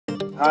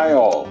Hi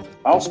all,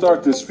 I'll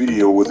start this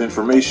video with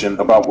information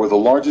about where the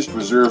largest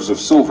reserves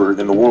of silver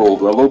in the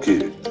world are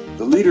located.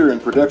 The leader in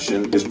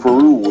production is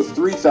Peru with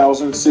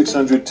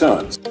 3,600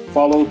 tons,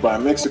 followed by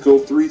Mexico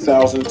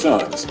 3,000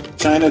 tons,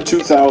 China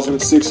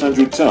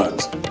 2,600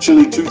 tons,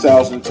 Chile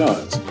 2,000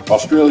 tons,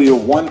 Australia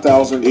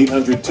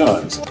 1,800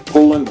 tons,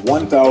 Poland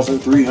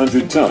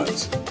 1,300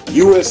 tons,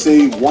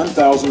 USA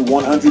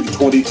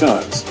 1,120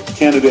 tons,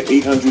 Canada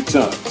 800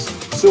 tons.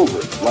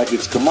 Silver, like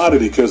its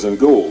commodity cousin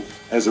gold,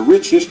 has a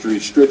rich history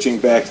stretching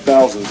back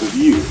thousands of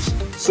years.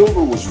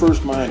 Silver was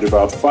first mined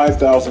about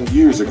 5,000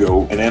 years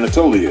ago in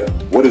Anatolia,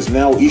 what is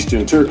now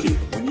eastern Turkey.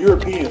 When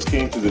Europeans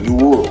came to the New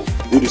World,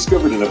 they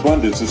discovered an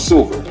abundance of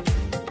silver.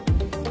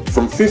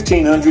 From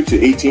 1500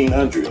 to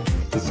 1800,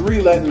 the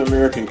three Latin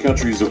American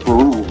countries of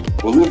Peru,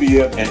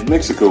 Bolivia, and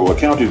Mexico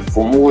accounted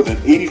for more than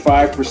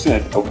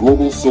 85% of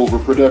global silver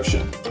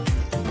production.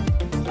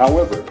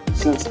 However,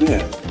 since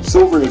then,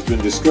 silver has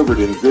been discovered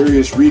in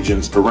various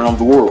regions around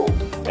the world,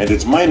 and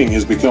its mining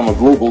has become a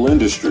global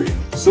industry.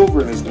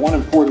 Silver has one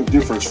important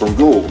difference from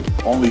gold.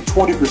 Only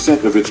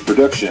 20% of its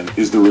production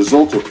is the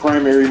result of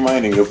primary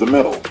mining of the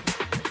metal.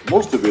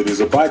 Most of it is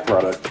a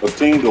byproduct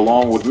obtained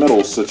along with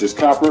metals such as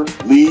copper,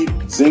 lead,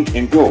 zinc,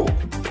 and gold.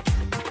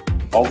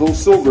 Although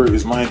silver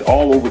is mined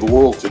all over the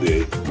world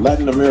today,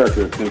 Latin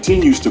America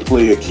continues to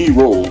play a key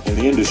role in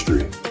the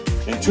industry.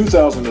 In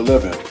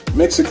 2011,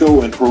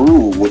 Mexico and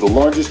Peru were the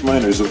largest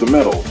miners of the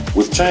metal,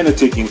 with China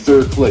taking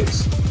third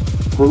place.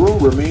 Peru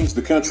remains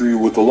the country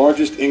with the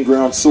largest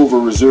in-ground silver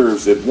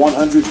reserves at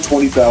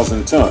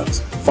 120,000 tons,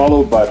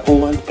 followed by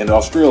Poland and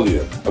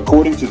Australia,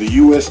 according to the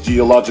U.S.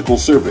 Geological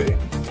Survey.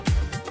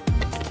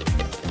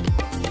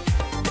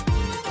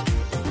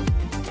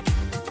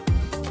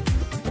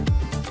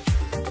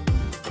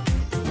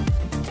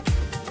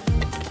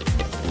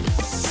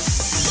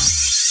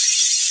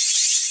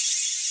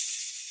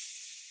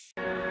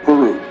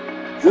 Peru.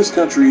 This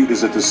country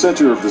is at the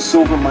center of the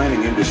silver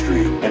mining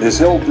industry and has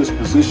held this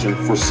position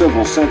for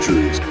several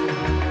centuries.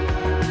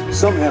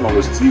 Some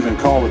analysts even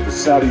call it the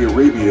Saudi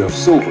Arabia of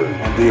silver,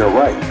 and they are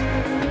right.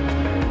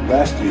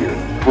 Last year,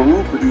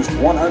 Peru produced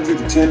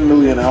 110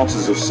 million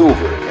ounces of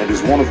silver and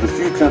is one of the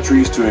few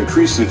countries to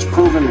increase its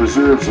proven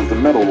reserves of the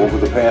metal over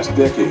the past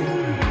decade.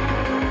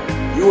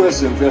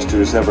 U.S.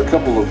 investors have a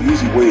couple of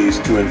easy ways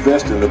to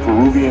invest in the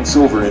Peruvian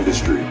silver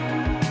industry.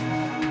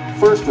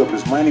 First up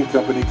is mining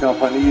company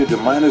Compañía de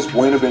Minas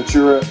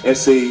Buenaventura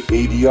S.A.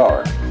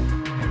 ADR.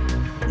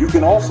 You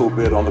can also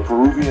bet on the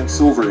Peruvian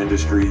silver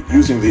industry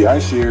using the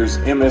iShares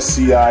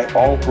MSCI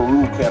All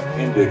Peru Cap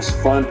Index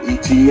Fund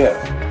ETF.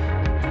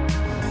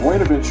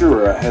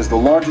 Buenaventura has the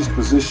largest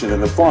position in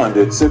the fund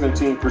at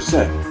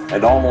 17%,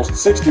 and almost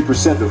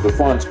 60% of the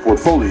fund's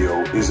portfolio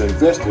is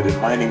invested in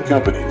mining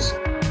companies.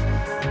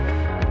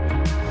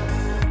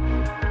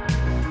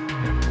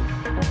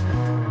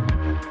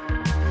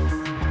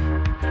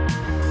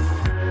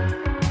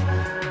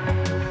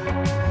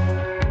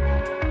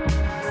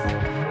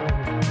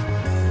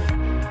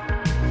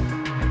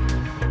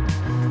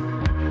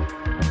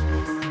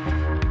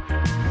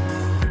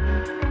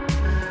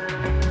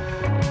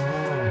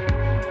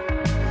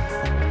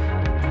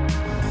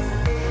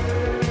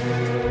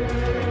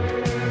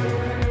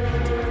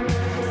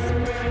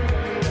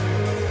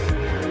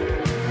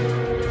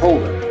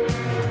 Poland.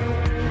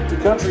 The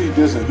country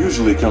doesn't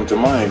usually come to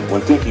mind when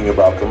thinking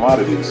about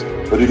commodities,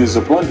 but it is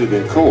abundant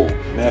in coal,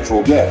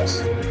 natural gas,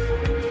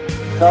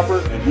 copper,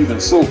 and even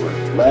silver.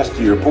 Last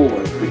year,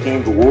 Poland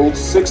became the world's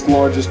 6th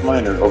largest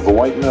miner of the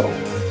white metal.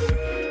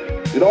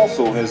 It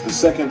also has the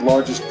 2nd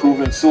largest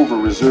proven silver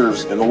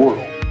reserves in the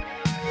world.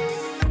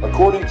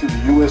 According to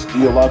the U.S.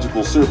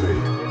 Geological Survey,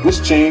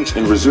 this change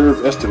in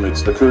reserve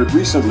estimates occurred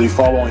recently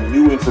following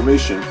new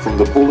information from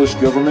the Polish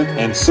government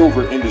and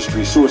silver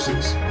industry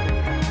sources.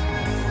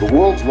 The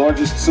world's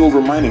largest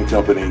silver mining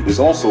company is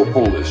also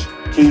Polish,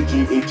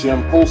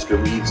 KGHM Polska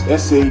Miedź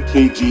SA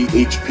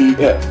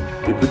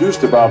KGHPF. It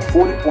produced about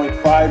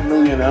 40.5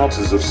 million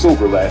ounces of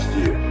silver last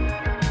year.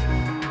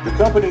 The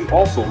company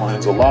also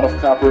mines a lot of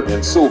copper,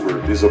 and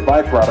silver is a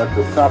byproduct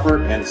of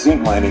copper and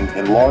zinc mining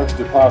in large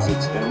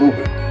deposits in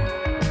Lubin.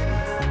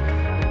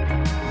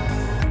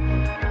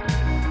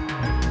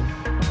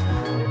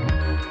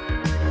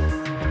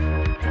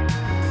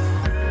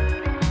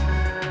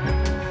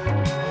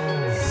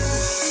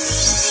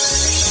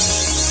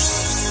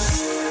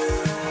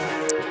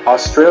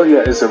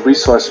 Australia is a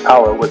resource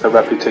power with a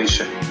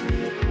reputation.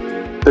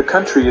 The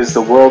country is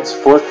the world's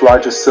 4th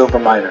largest silver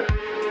miner,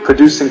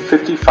 producing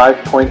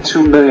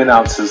 55.2 million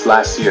ounces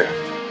last year.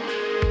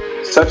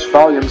 Such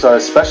volumes are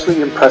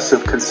especially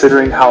impressive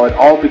considering how it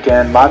all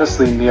began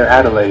modestly near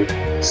Adelaide,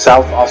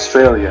 South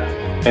Australia,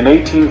 in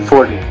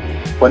 1840,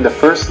 when the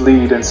first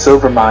lead and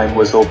silver mine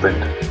was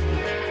opened.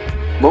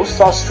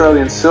 Most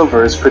Australian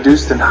silver is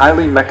produced in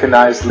highly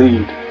mechanized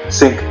lead,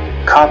 zinc,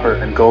 copper,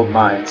 and gold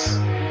mines.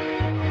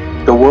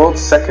 The world's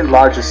 2nd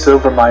largest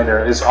silver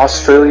miner is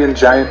Australian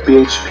giant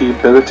BHP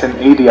Billiton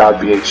ADR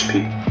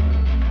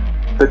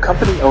BHP. The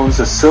company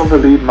owns a silver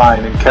lead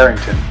mine in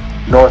Carrington,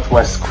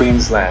 northwest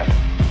Queensland.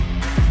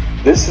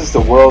 This is the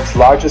world's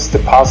largest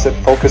deposit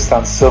focused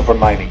on silver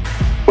mining,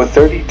 with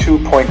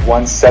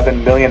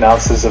 32.17 million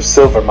ounces of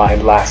silver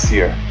mined last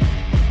year.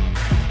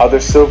 Other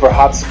silver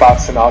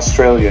hotspots in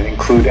Australia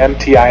include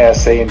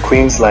MTISA in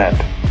Queensland,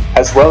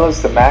 as well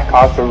as the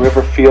MacArthur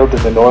River Field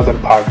in the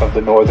northern part of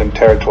the Northern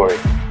Territory.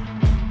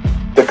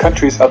 The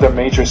country's other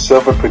major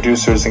silver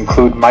producers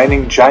include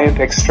mining giant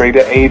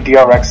Xstrata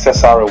ADRX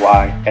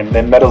SROI and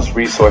Minmetals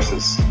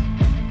Resources.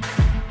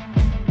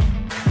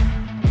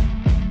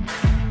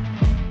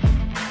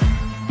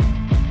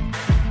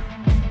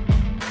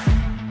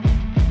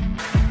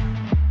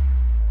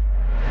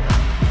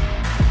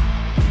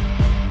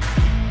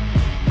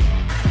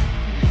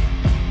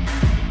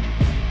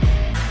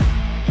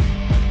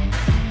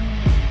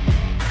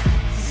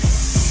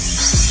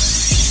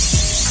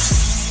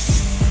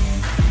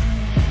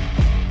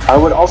 I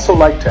would also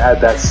like to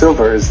add that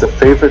silver is the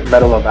favorite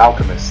metal of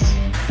alchemists.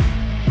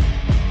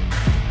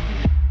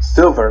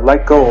 Silver,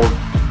 like gold,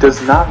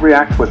 does not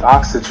react with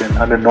oxygen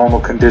under normal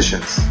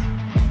conditions.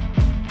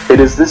 It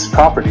is this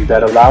property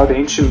that allowed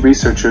ancient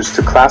researchers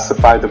to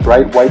classify the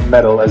bright white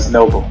metal as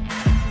noble.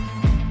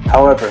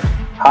 However,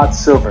 hot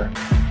silver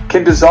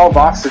can dissolve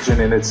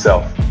oxygen in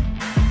itself,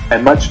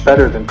 and much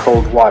better than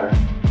cold water.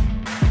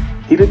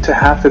 Heated to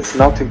half its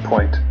melting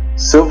point,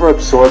 silver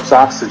absorbs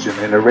oxygen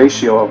in a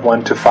ratio of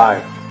 1 to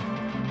 5.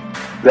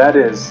 That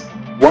is,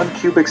 1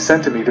 cubic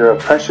centimeter of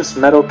precious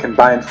metal can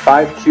bind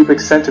 5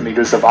 cubic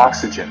centimeters of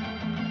oxygen.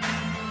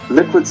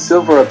 Liquid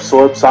silver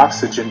absorbs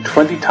oxygen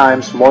 20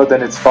 times more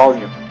than its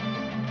volume.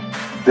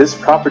 This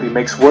property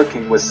makes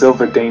working with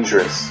silver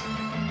dangerous.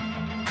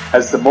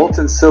 As the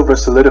molten silver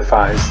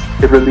solidifies,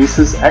 it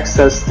releases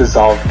excess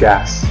dissolved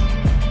gas.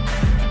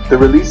 The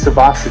release of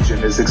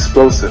oxygen is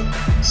explosive.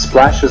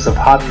 Splashes of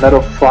hot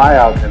metal fly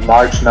out in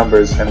large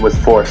numbers and with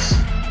force.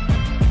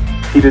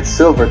 Heated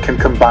silver can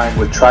combine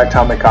with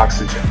triatomic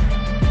oxygen.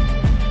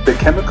 The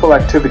chemical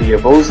activity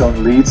of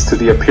ozone leads to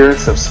the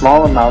appearance of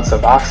small amounts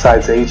of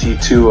oxides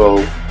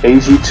Ag2O,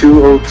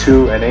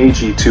 Ag2O2, and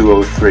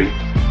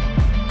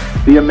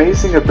Ag2O3. The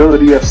amazing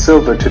ability of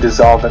silver to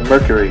dissolve in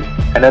mercury,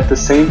 and at the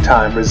same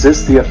time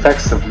resist the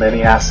effects of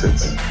many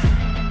acids.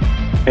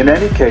 In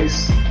any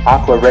case,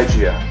 aqua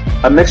regia,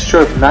 a mixture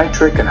of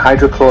nitric and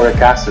hydrochloric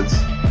acids,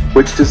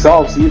 which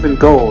dissolves even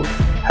gold,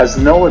 has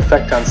no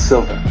effect on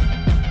silver.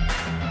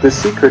 The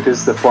secret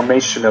is the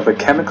formation of a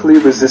chemically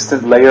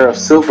resistant layer of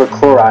silver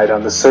chloride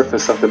on the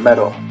surface of the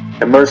metal,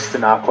 immersed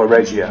in aqua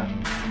regia.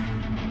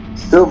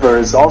 Silver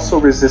is also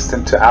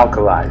resistant to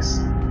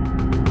alkalis.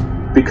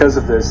 Because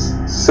of this,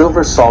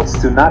 silver salts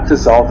do not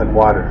dissolve in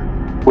water,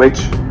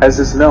 which, as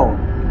is known,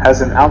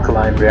 has an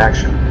alkaline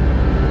reaction.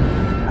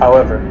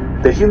 However,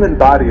 the human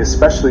body,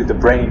 especially the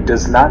brain,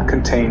 does not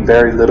contain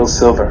very little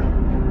silver.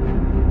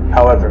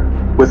 However,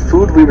 with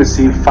food we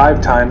receive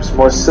 5 times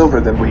more silver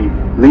than we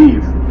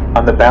leave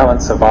on the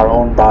balance of our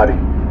own body.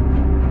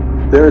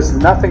 There is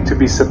nothing to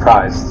be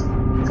surprised.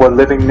 For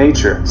living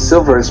nature,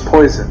 silver is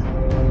poison.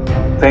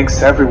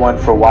 Thanks everyone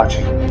for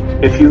watching.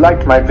 If you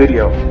liked my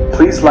video,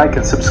 please like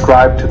and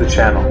subscribe to the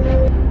channel.